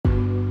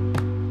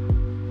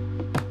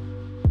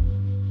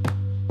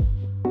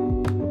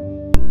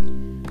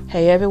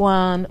Hey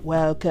everyone,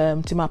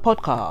 welcome to my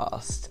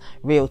podcast,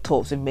 Real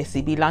Talks with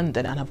Missy B.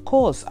 London. And of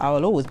course, I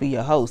will always be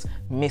your host,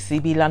 Missy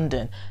B.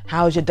 London.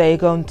 How's your day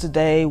going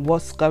today?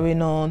 What's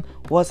going on?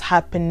 What's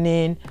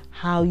happening?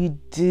 How you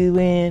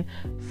doing?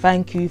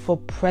 Thank you for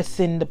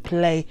pressing the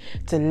play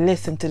to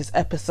listen to this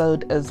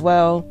episode as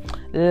well.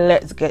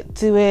 Let's get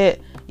to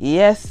it.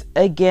 Yes,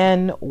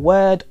 again,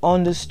 word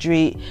on the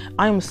street.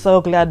 I'm so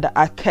glad that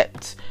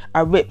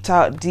I ripped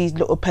out these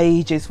little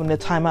pages from the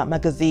Time Out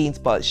magazines,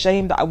 but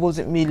shame that I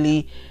wasn't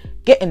really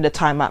getting the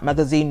Time Out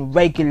magazine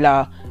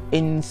regular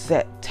in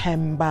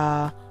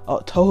September,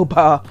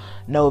 October,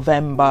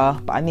 November,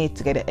 but I need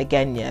to get it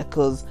again,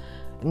 because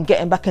I'm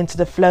getting back into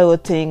the flow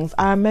of things.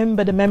 I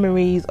remember the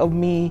memories of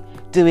me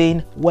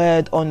doing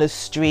word on the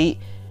street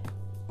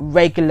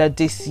regular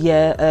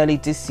early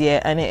this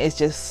year, and it is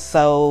just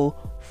so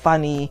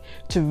funny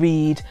to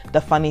read the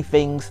funny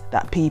things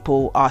that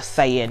people are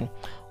saying.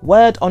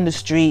 Word on the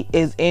Street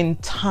is in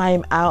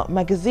Time Out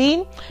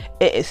magazine.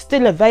 It is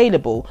still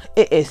available.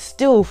 It is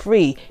still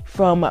free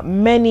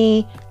from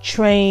many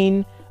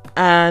train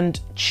and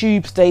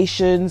tube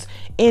stations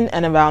in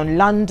and around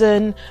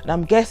London, and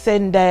I'm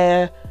guessing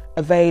they're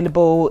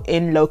available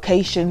in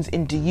locations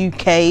in the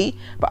UK,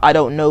 but I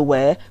don't know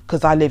where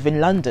because I live in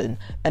London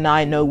and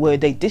I know where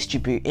they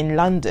distribute in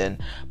London.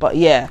 But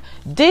yeah,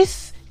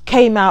 this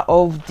came out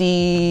of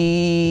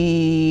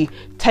the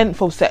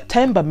 10th of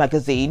September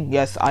magazine.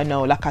 Yes, I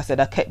know, like I said,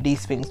 I kept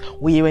these things.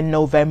 We're in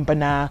November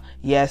now.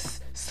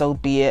 Yes, so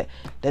be it.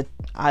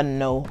 I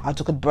know I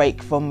took a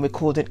break from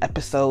recording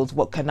episodes.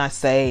 What can I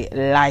say?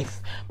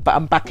 Life. But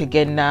I'm back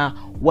again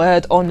now.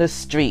 Word on the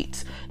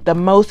street. The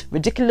most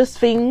ridiculous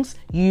things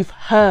you've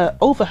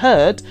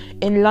overheard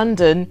in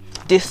London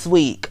this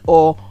week,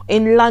 or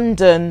in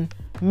London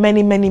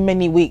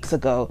many weeks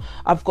ago.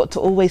 I've got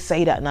to always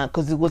say that now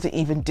because it wasn't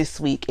even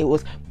this week. It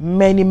was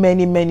many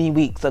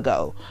weeks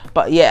ago.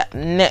 But yeah,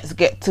 let's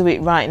get to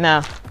it right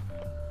now.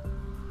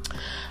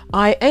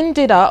 I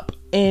ended up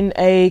in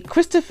a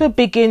Christopher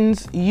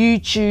Biggins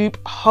YouTube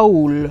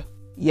hole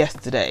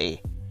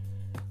yesterday.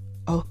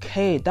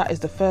 Okay, that is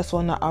the first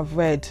one that I've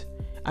read.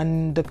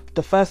 And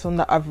the first one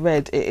that I've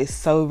read, it is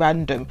so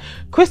random.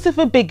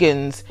 Christopher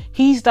Biggins,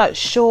 he's that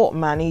short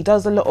man. He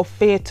does a lot of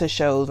theatre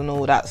shows and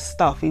all that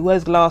stuff. He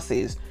wears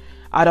glasses.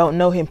 I don't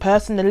know him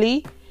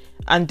personally.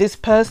 And this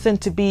person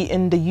to be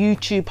in the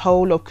YouTube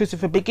hole of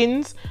Christopher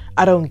Biggins,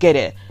 I don't get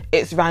it.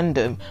 It's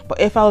random. But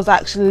if I was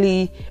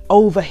actually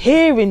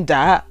overhearing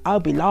that, I'll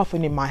be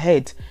laughing in my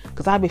head.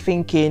 Because I'll be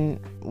thinking,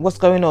 what's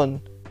going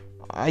on?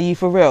 Are you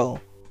for real?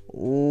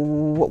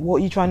 What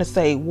are you trying to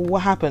say?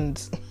 What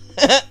happened?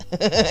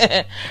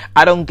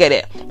 I don't get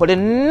it. But the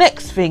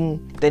next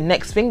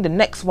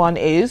one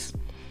is,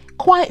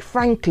 quite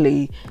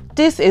frankly,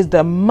 this is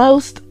the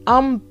most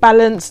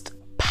unbalanced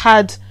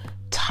pad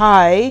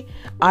thai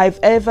I've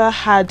ever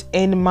had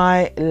in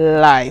my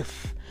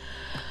life.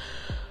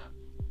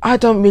 I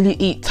don't really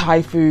eat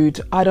Thai food.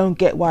 I don't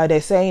get why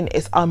they're saying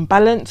it's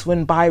unbalanced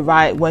when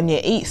when you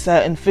eat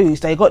certain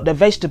foods, they got the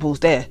vegetables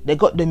there, they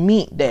got the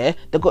meat there,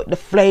 they got the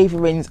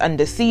flavourings and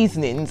the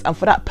seasonings, and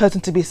for that person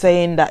to be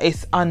saying that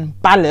it's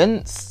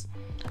unbalanced,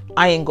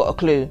 I ain't got a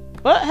clue.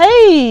 But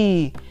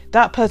hey,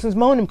 that person's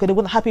moaning because they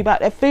weren't happy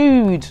about their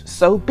food.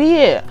 So be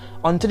it.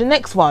 On to the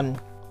next one.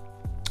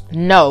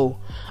 No,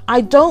 I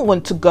don't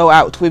want to go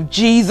out with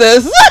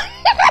Jesus.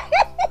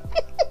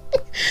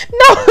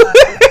 No.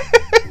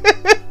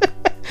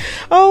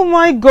 Oh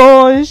my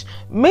gosh,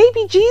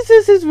 maybe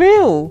Jesus is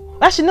real.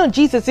 Actually, no,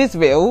 Jesus is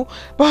real,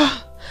 but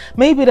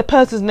maybe the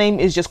person's name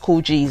is just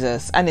called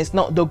Jesus and it's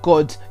not the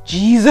God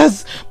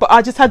Jesus. But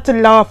I just had to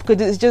laugh because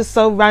it's just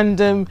so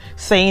random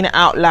saying it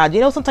out loud.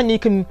 You know, sometimes you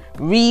can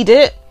read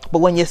it, but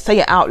when you say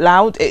it out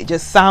loud, it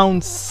just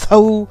sounds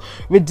so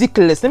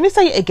ridiculous. Let me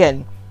say it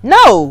again.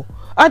 No,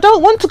 I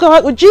don't want to go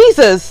out with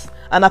Jesus.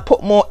 And I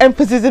put more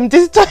emphasis in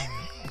this time.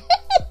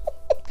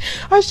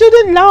 I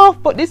shouldn't laugh,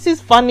 but this is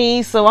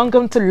funny, so I'm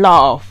going to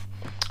laugh.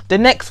 The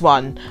next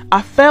one,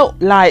 I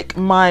felt like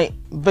my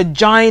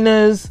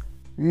vagina's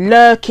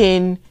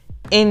lurking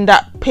in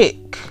that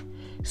pic,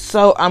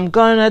 so I'm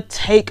gonna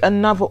take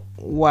another.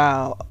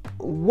 Wow,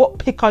 what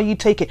pic are you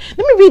taking? Let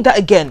me read that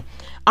again.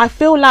 I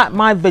feel like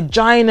my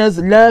vagina's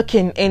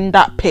lurking in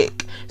that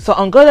pic, so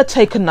I'm gonna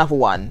take another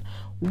one.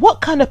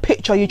 What kind of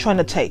picture are you trying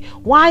to take?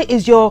 Why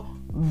is your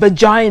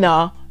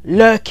vagina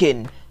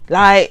lurking?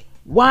 Like,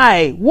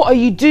 why? What are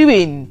you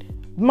doing?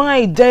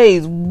 My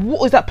days,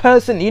 what is that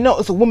person? You know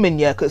it's a woman,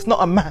 yeah, because it's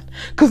not a man.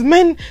 Because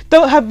men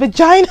don't have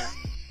vagina.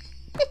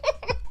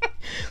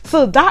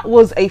 So that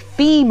was a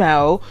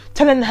female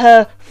telling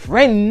her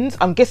friends,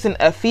 I'm guessing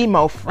her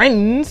female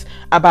friends,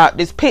 about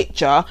this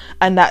picture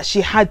and that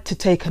she had to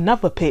take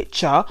another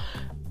picture.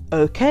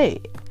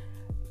 Okay.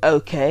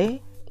 I'm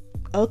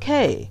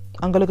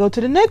going to go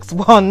to the next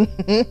one.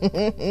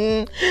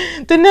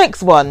 The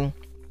next one.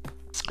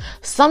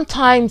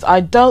 Sometimes I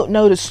don't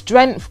know the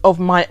strength of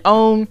my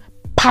own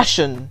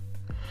passion.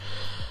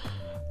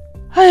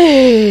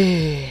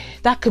 Hey,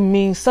 that can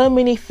mean so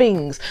many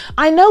things.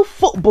 I know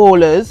football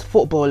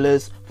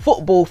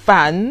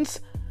fans,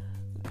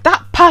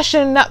 that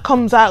passion that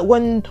comes out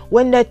when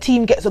their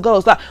team gets a goal.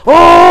 It's like,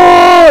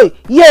 oh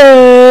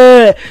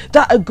yeah,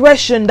 that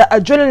aggression, that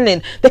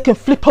adrenaline. They can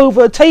flip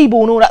over a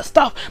table and all that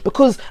stuff,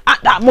 because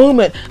at that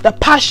moment, the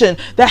passion,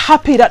 they're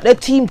happy that their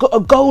team got a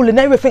goal and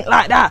everything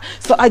like that.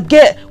 So I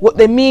get what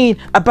they mean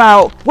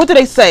about, what do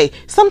they say?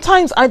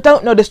 Sometimes I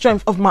don't know the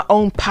strength of my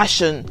own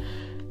passion.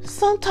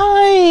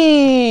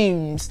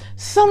 Sometimes.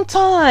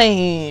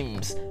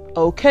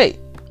 Okay.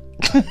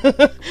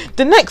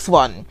 The next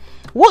one.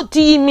 What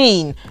do you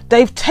mean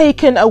they've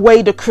taken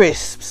away the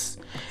crisps?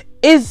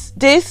 Is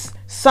this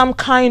some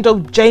kind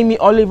of Jamie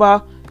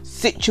Oliver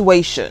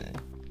situation?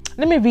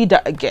 Let me read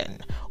that again.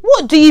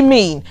 What do you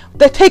mean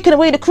they're taking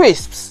away the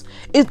crisps?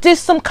 Is this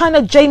some kind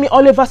of Jamie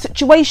Oliver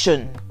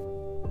situation?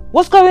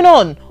 What's going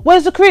on?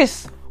 Where's the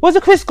crisp? Where's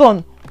the crisp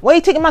gone? What are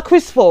you taking my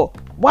crisp for?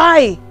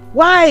 Why?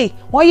 Why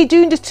are you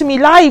doing this to me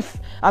live?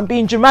 I'm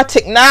being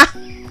dramatic now.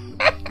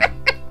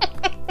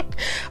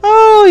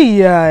 Oh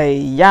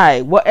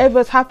yeah.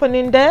 Whatever's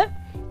happening there,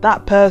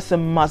 that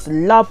person must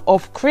love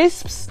off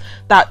crisps,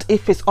 that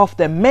if it's off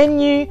the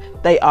menu,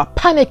 they are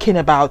panicking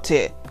about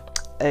it.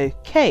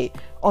 Okay,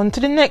 on to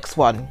the next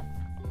one.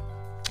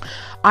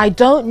 I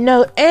don't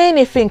know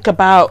anything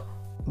about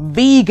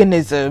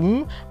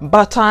veganism,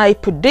 but I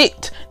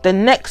predict the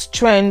next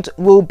trend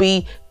will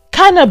be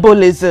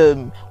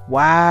cannibalism.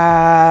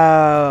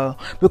 Wow.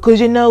 Because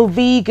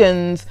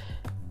vegans,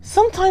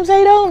 sometimes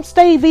they don't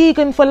stay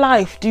vegan for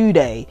life, do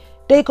they?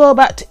 They go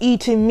back to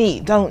eating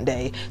meat, don't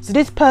they? So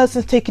this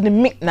person's taking the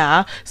mick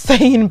now,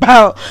 saying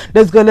about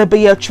there's going to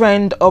be a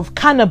trend of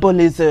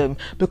cannibalism.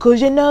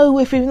 Because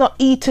if you've not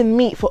eaten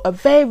meat for a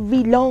very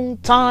long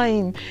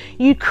time,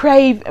 you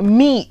crave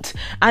meat.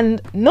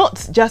 And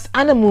not just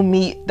animal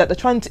meat, that they're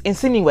trying to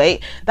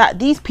insinuate that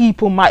these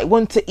people might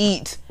want to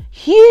eat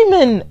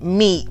human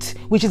meat,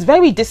 which is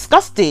very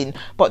disgusting,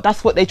 but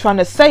that's what they're trying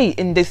to say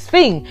in this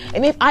thing.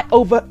 And if I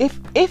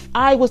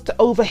was to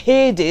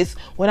overhear this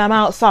when I'm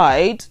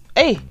outside,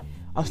 hey,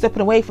 I'm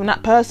stepping away from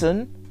that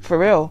person for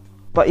real.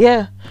 But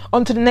yeah,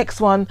 on to the next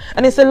one,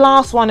 and it's the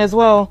last one as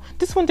well.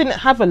 This one didn't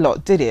have a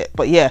lot, did it?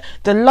 But yeah,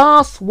 the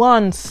last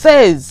one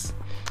says,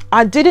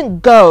 I didn't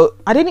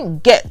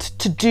get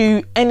to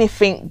do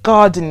anything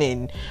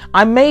gardening.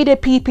 I made a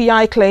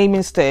PPI claim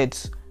instead.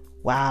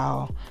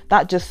 Wow,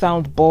 that just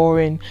sounds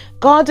boring.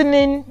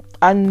 Gardening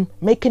and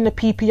making a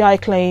PPI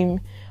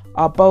claim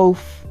are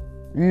both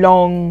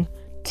long,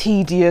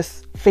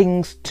 tedious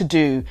things to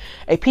do.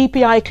 A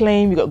PPI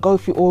claim, you got to go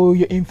through all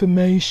your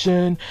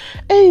information.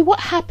 Hey, what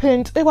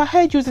happened? Oh, I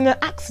heard you was in an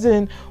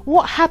accident.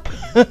 What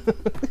happened?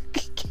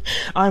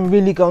 I'm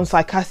really going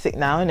sarcastic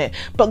now, innit?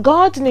 But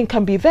gardening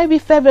can be very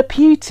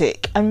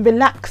therapeutic and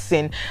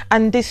relaxing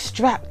and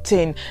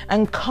distracting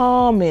and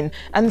calming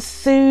and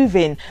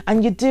soothing,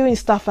 and you're doing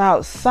stuff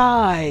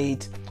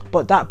outside.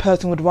 But that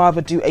person would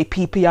rather do a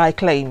PPI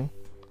claim.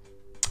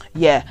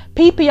 Yeah,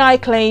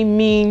 PPI claim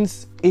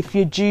means if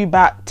you're due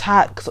back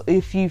tax, or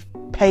if you've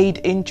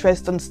paid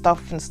interest and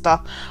stuff.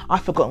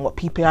 I've forgotten what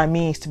PPI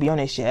means, to be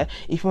honest. Yeah,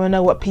 if you want to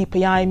know what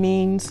PPI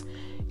means,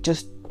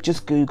 just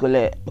Google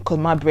it, because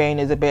my brain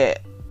is a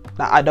bit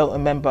like, I don't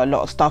remember a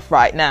lot of stuff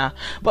right now.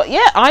 But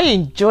yeah, I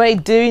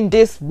enjoyed doing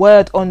this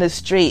word on the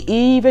street,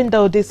 even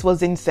though this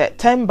was in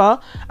September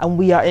and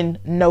we are in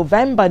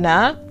November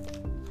now.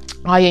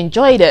 I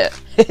enjoyed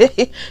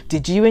it.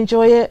 Did you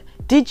enjoy it?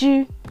 Did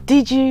you?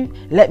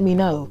 Let me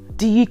know.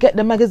 Do you get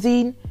the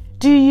magazine?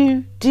 Do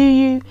you?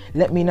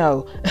 Let me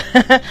know.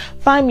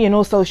 Find me on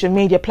all social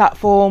media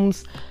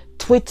platforms.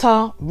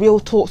 Twitter, Real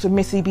Talks with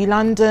Missy B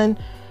London.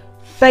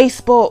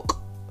 Facebook,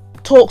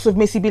 Talks with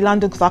Missy B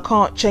London, because I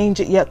can't change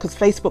it yet, because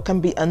Facebook can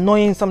be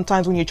annoying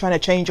sometimes when you're trying to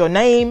change your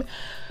name.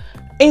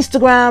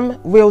 Instagram,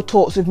 Real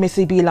Talks with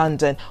Missy B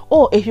London.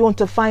 Or if you want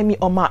to find me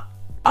on my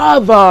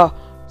other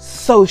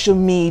social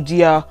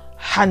media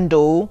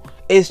handle,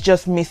 it's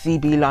just Missy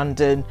B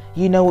London.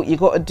 You know what you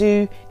got to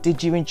do.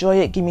 Did you enjoy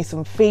it? Give me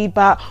some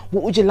feedback.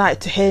 What would you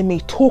like to hear me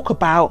talk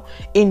about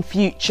in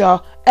future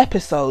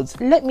episodes?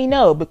 Let me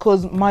know,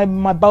 because my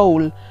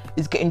bowl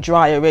is getting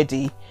dry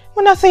already.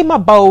 When I say my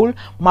bowl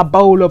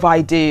of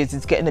ideas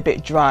is getting a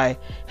bit dry.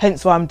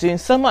 Hence why I'm doing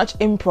so much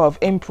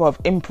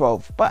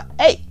improv. But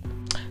hey,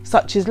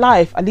 such is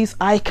life. At least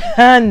I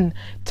can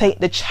take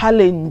the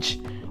challenge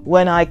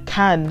when I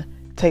can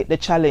take the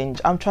challenge.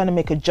 I'm trying to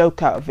make a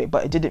joke out of it,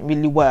 but it didn't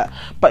really work.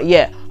 But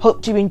yeah,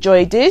 hope you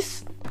enjoyed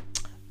this.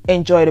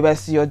 Enjoy the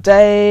rest of your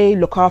day.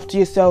 Look after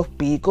yourself.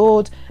 Be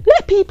good.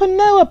 Let people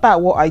know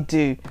about what I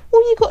do.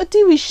 All you got to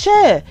do is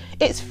share.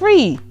 It's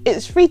free.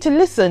 It's free to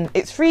listen.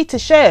 It's free to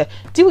share.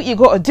 Do what you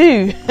got to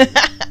do.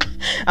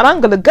 And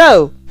I'm going to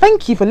go.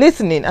 Thank you for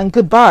listening, and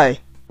goodbye.